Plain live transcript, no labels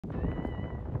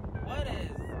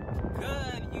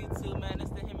YouTube, man? It's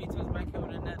the 𝐒𝐻𝐾 back here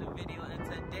with another video, and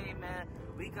today, man,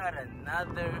 we got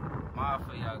another mod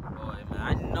for y'all boy, man.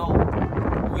 I know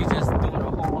we just doing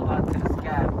a whole lot to the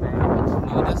scat, man, but you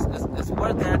know, it's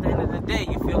worth it at the end of the day,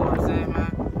 you feel what I'm saying,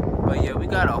 man? But yeah, we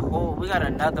got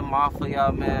another mod for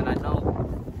y'all, man. I know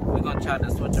we're gonna try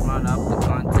to switch around up the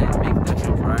content, make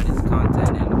different varieties of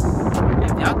content, and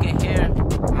if y'all can hear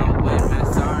my wind, man,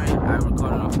 sorry, I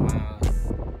recorded off my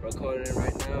recording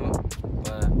right now,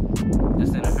 but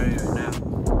just in a hurry right now.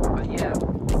 But yeah,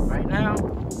 right now,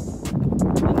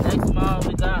 the next mod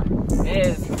we got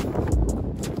is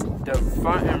the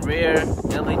front and rear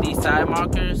LED side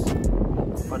markers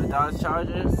for the Dodge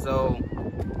Charger. So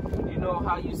you know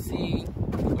how you see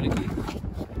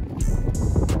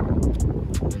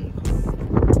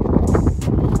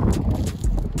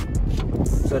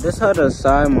so this how the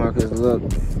side markers look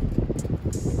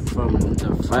from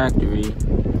the factory.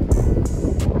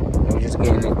 I'm just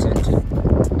getting it tinted.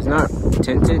 It's not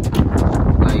tinted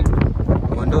like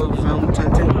window film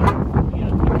tinted.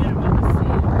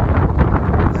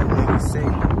 Let me see.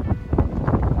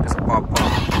 It's pop up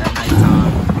at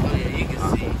nighttime. Oh yeah, you can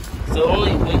see. So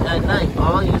only at night,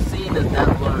 all you see is that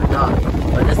blurred dot.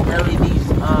 But this LED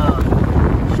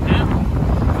strip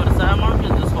for the side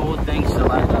markers, this whole thing should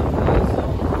light up. So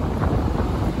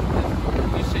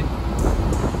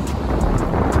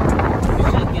you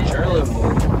should get Charlie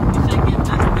mode. You should get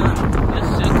this done. This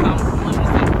should come. But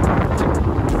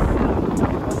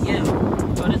yeah,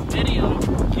 for this video,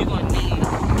 you're gonna need a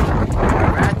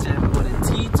ratchet with a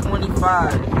T25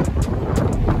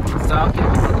 socket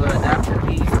with a little adapter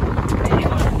piece.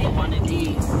 One of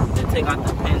these to take out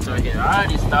the pins right here. I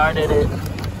already started it,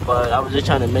 but I was just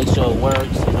trying to make sure it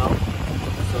works, you know.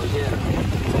 So yeah,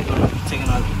 taking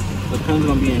out the pins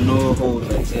gonna be in no holes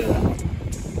right here.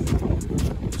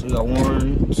 So we got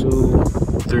 1, 2,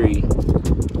 3,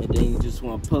 and then you just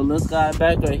want to pull this guy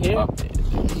back right here.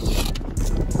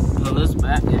 Pull this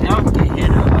back, and y'all can hear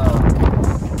the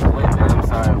wait, man, I'm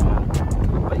sorry, man.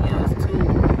 But yeah,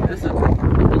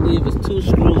 I believe it's 2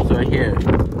 screws right here.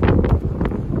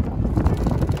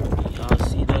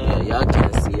 Y'all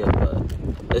can't see it,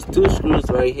 but there's 2 screws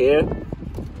right here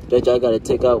that y'all gotta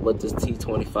take out with this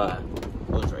T25.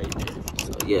 Goes right there.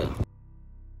 So yeah.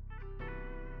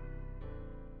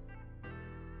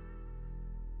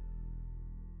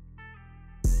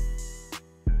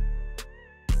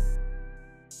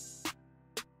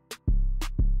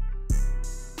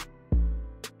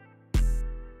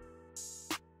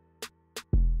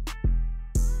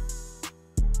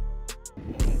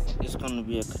 It's gonna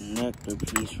be a connector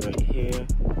piece right here.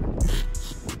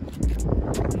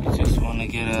 You just wanna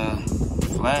get a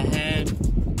flathead,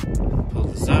 pull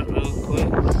this out real quick.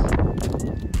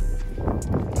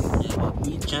 Yeah, but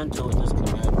be gentle with this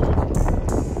connector.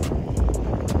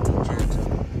 Be gentle.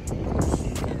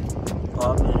 You can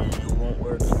pop it and it won't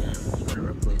work again. You gotta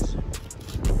replace it.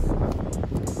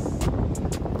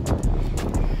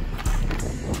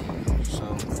 So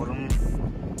for them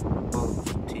both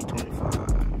T25.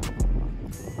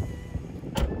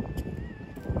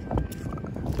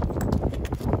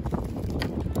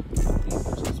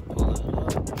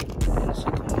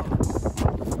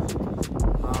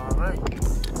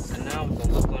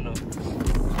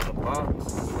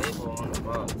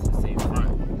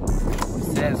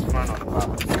 Front on the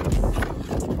box.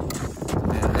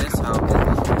 Man, this how it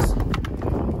looks.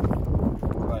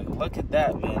 Like, look at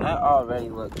that, man. That already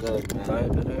look good, man.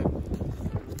 Side to there.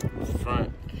 The front.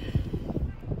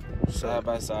 Side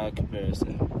by side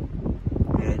comparison.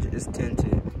 Yeah, it's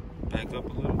tinted. Back up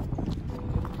a little.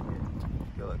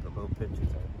 Feel like a little picture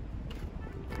type.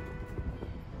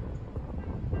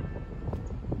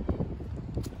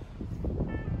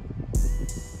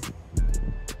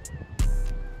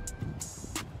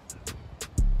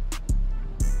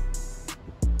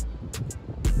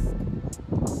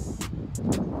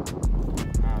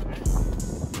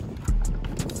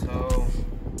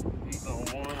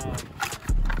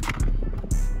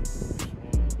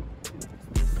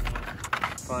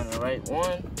 Find the right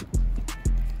one,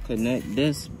 connect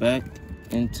this back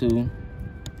into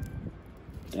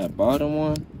that bottom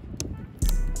one,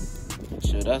 make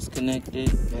sure that's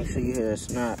connected, make sure you hear a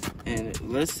snap, and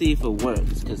let's see if it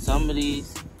works, because some of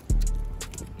these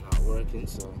not working,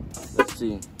 so let's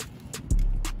see.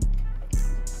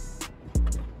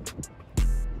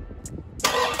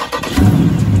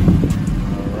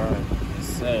 Alright, yes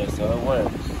sir, so it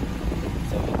works,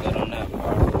 so we're good on that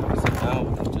part. So now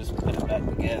we can just put it back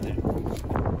together.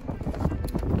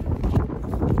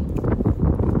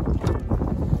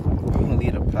 I'm gonna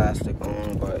leave the plastic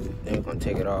on, but then we're gonna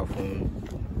take it off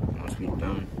once we're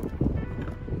done.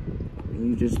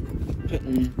 you just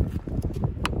putting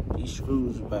these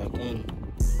screws back in.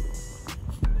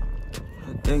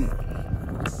 I think.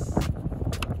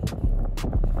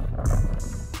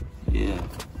 Yeah.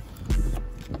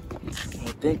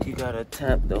 I think you gotta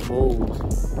tap the holes.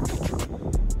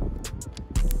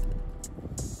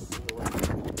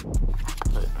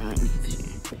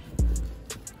 Underneath here.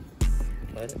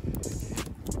 Got it?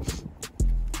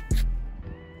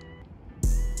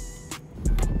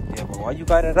 Yeah, but while you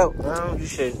got it out now, you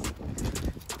should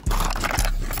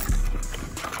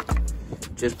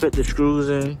just put the screws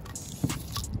in,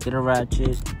 get a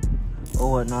ratchet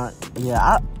or whatnot.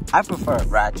 Yeah, I prefer a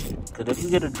ratchet, because if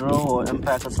you get a drill or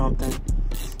impact or something,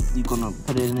 you're gonna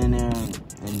put it in there and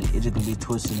it's just gonna be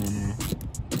twisting in there,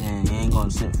 and it ain't gonna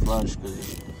sit flush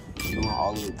because you went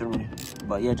all the way through.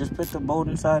 But yeah, just put the bolt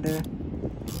inside there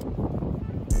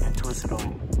and twist it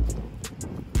on.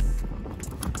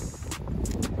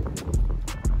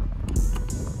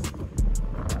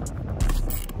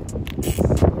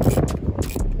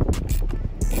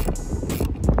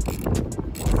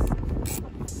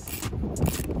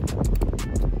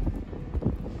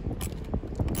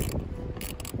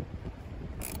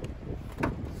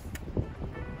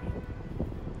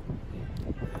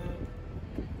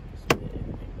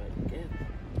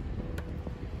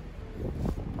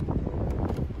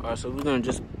 Alright, so we're gonna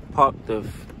just pop this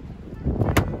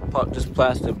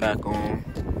plastic back on.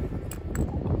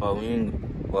 Oh, we ain't,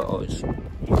 well, oh, it's,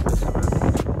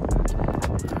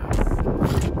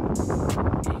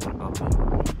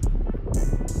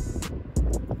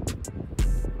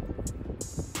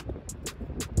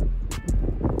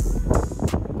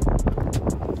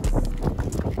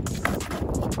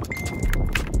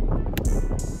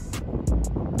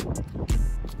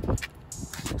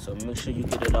 so make sure you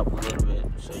get it up a little bit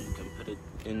so you can put it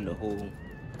in the hole.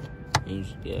 And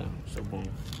you, yeah, so boom.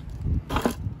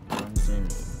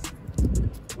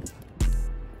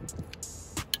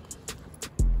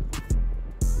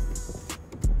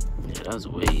 Yeah, that was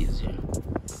way easier.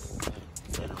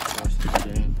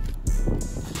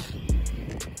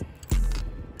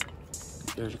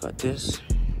 There's got this.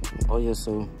 Oh yeah,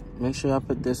 so make sure I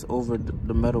put this over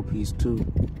the metal piece too.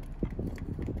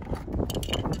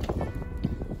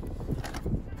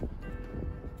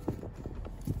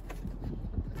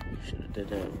 Did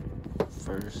that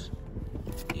first.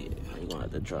 Yeah, you're gonna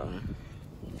have to try.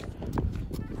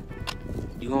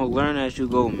 You're gonna learn as you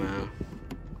go, man.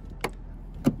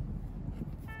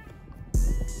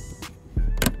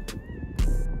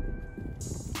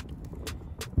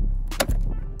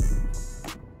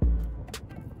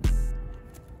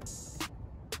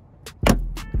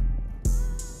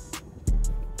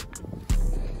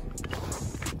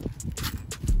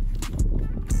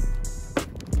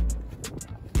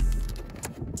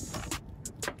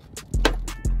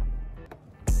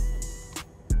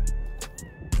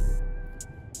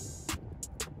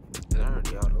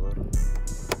 Out a little.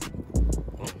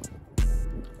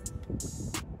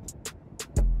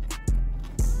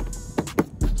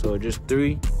 So just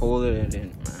 3, hold it in,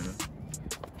 man.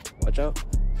 Watch out.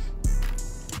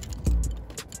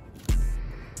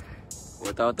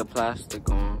 Without the plastic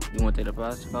on. You want to take the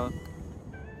plastic off?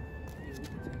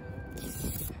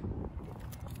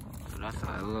 So that's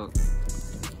how it looks.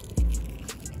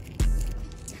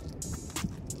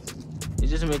 You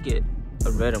just make it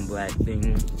a red and black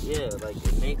thing. Yeah, like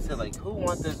it makes it like, who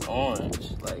wants this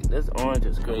orange? Like this orange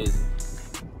is crazy.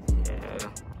 Yeah.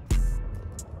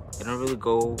 It don't really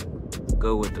go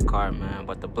good with the car, man.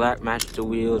 But the black matches the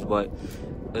wheels, but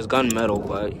it's gunmetal,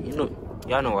 but you know,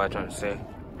 y'all know what I'm trying to say.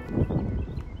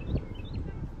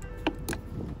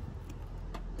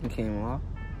 It came off.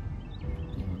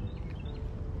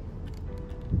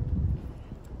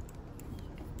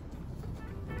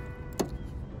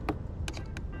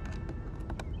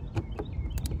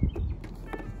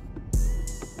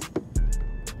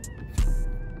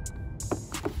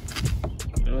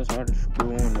 It's hard to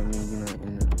screw on. I mean, you're not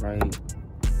in the right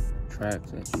tracks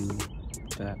that you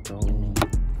tap the hole.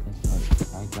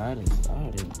 I got it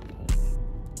started, but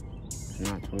it's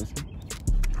not twisting.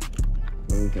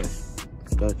 But you just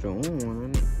start your own one on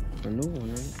it, a new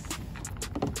one on it.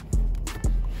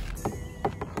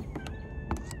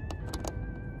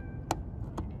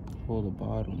 Pull the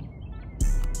bottom,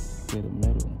 get the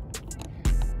middle.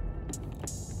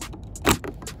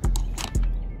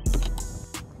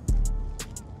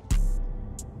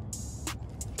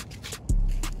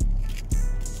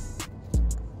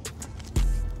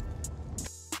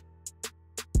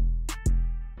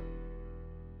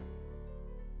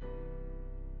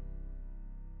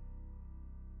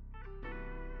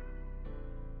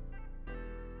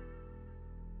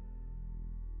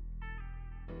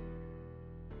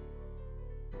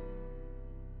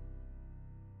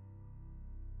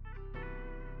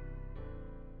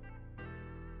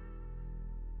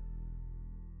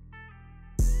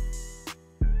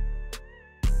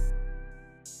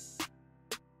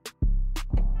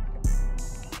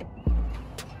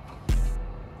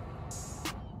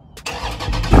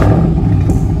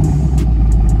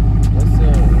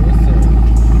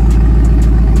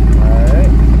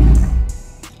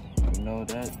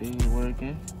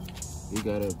 working. We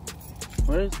gotta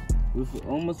first. We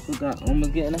almost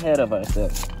getting ahead of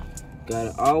ourselves.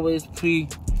 Gotta always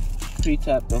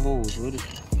pre-tap the hose. What is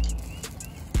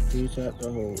pre-tap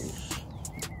the hose?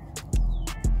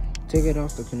 Take it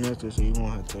off the connector so you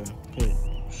won't have to put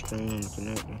strain on the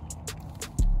connector.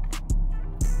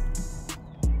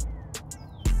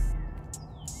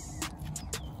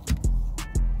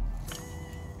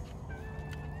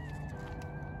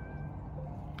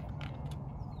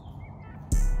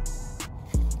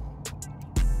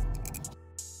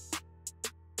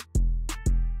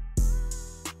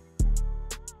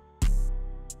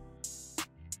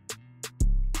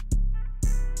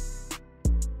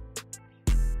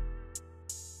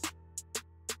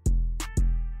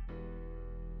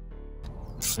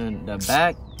 And the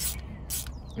back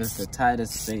is the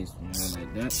tightest space, you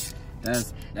know, like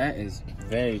that is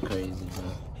very crazy, bro.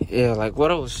 Yeah, like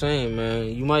what I was saying, man,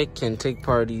 you can take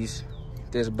part of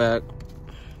this back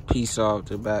piece off,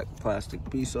 the back plastic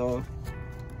piece off.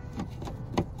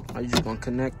 I'm just gonna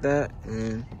connect that,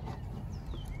 and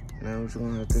now we're just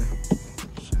gonna have to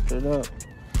set it up.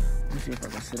 Let me see if I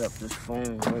can set up this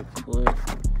phone right quick.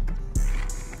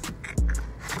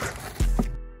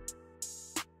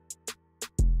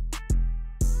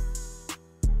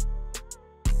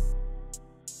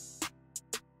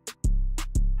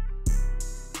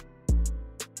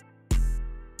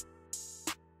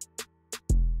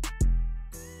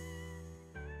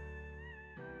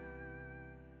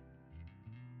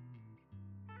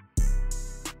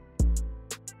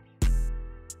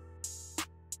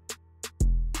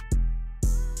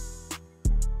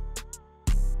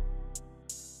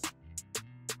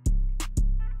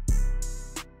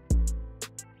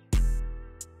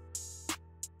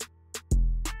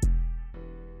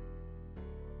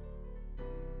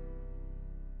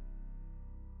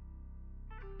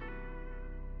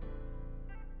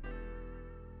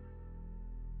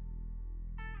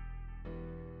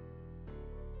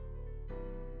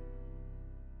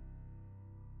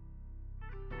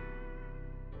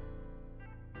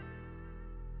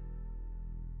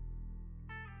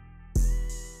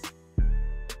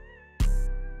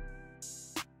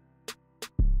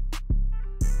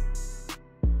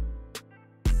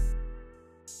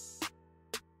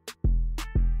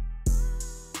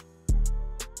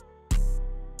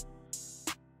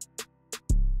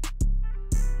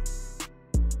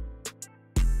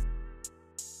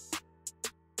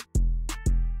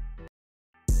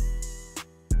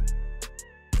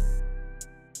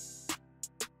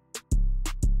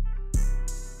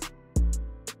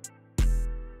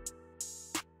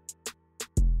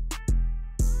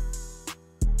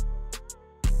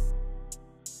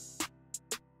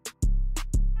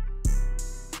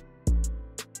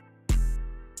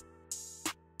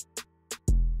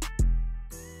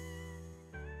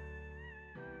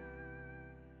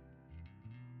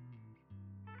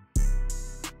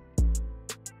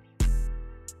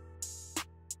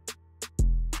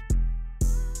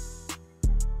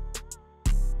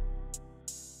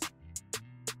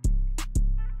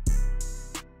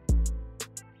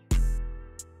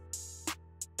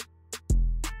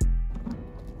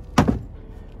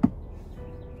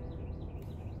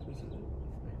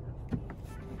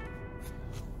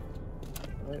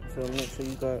 So make sure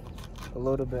you got a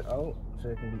little bit out so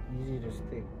it can be easy to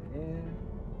stick in.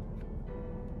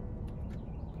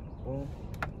 Boom.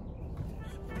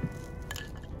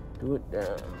 Do it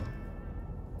down.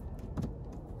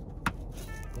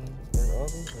 And all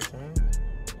these are down.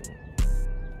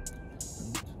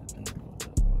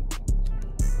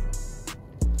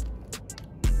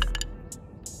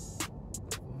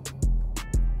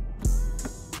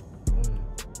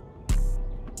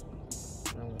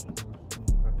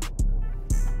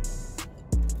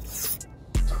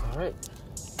 Alright,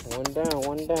 one down,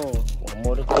 one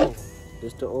more to go.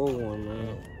 This the old one,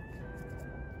 man.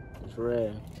 It's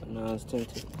red, but now it's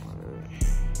tinted.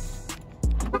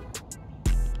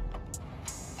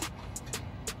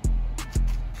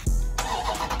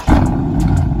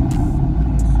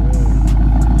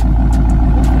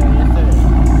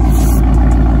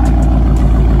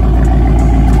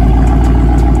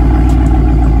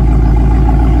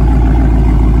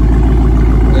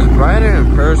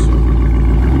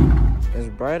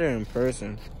 Brighter in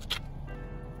person.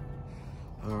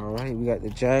 Alright, we got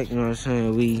the jack, you know what I'm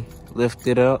saying? We lift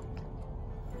it up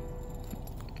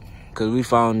because we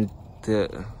found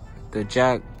the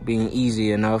jack being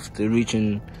easy enough to reach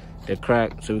in the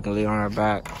crack so we can lay on our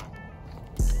back.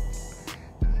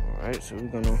 Alright, so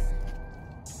we're gonna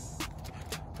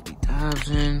put the tabs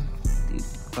in,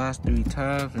 these last 3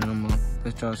 tabs, and I'm gonna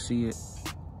let y'all see it.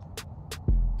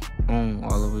 on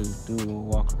all the way through. We'll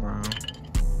walk around.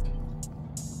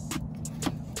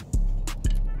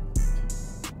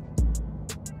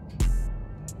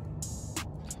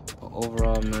 But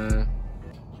overall, man,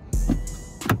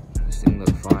 this thing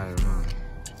look fire, man.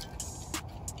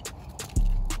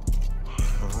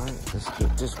 Alright, let's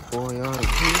get this boy out of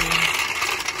here.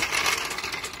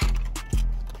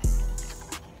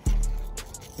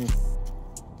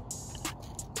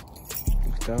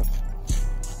 Picked up.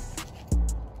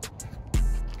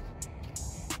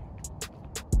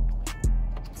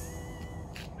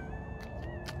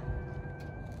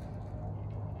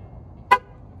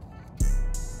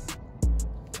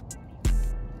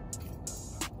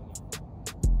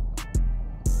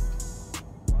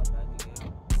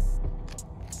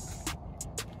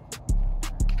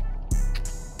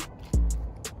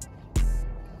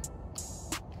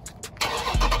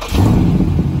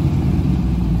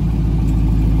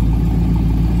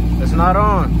 Not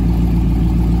on.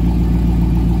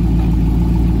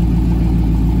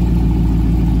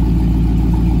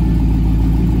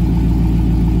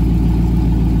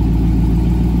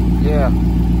 Yeah.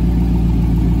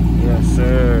 Yes,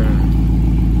 sir.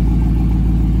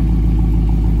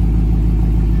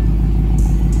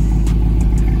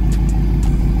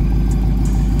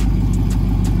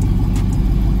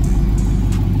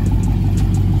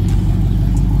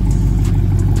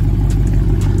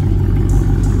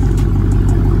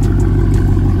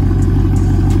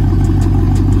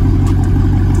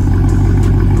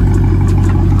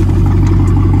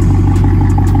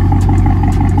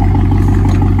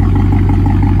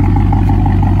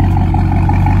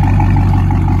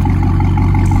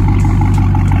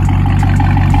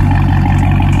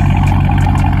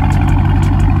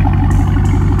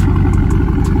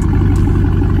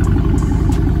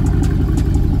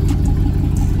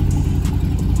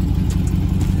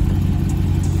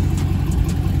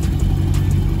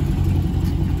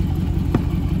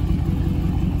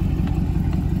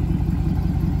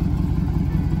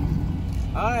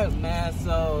 Alright, man,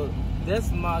 so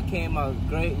this mod came out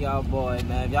great, y'all boy,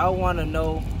 man. If y'all want to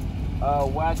know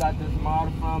where I got this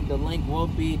mod from, the link will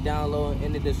be down below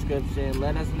in the description.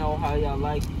 Let us know how y'all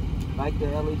like the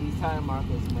LED tire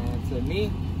markers, man. To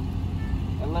me,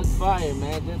 it looks fire,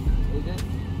 man. It just,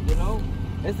 you know,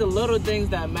 it's the little things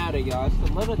that matter, y'all. It's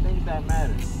the little things that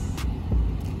matter.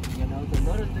 You know, the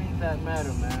little things that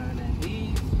matter, man. And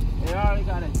these, they already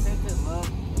got a tinted look.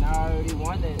 I already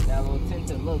wanted that little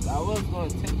tinted look. I was going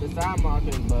to tint the side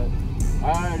markers, but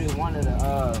I already wanted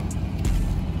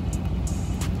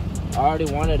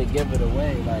to give it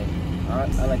away.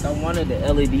 Like I wanted the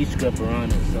LED strip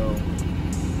around it. So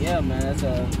yeah, man, that's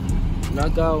a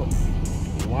knockout.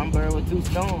 One bird with two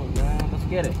stones, man. Let's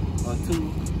get it. Or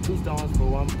two stones for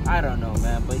one. I don't know,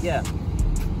 man. But yeah.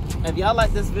 If y'all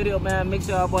like this video, man, make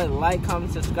sure y'all boy like,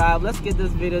 comment, subscribe. Let's get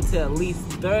this video to at least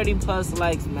 30 plus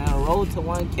likes, man. Road to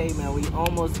 1K, man. We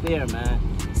almost there, man.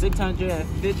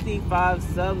 655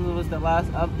 subs was the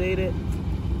last updated.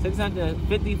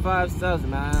 655 subs,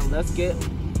 man. Let's get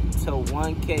to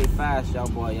 1K fast, y'all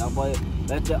boy. Y'all boy,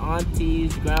 let your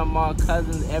aunties, grandma,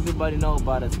 cousins, everybody know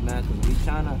about us, man. Cause we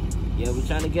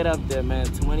trying to get up there, man.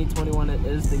 2021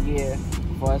 is the year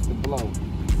for us to blow.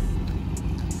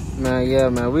 Man, yeah,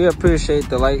 man, we appreciate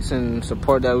the likes and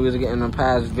support that we was getting in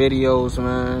past videos,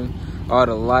 man. All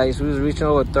the likes, we was reaching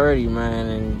over 30, man,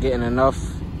 and getting enough,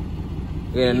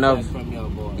 from y'all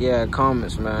boy. Yeah,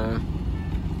 comments, man.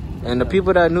 And the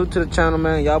people that are new to the channel,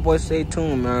 man, y'all boys stay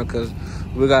tuned, man, because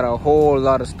we got a whole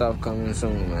lot of stuff coming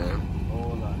soon, man.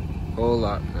 Whole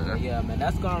lot, man. Yeah, man,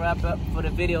 that's gonna wrap up for the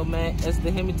video, man. It's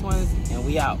the Hemi Twins, and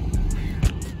we out.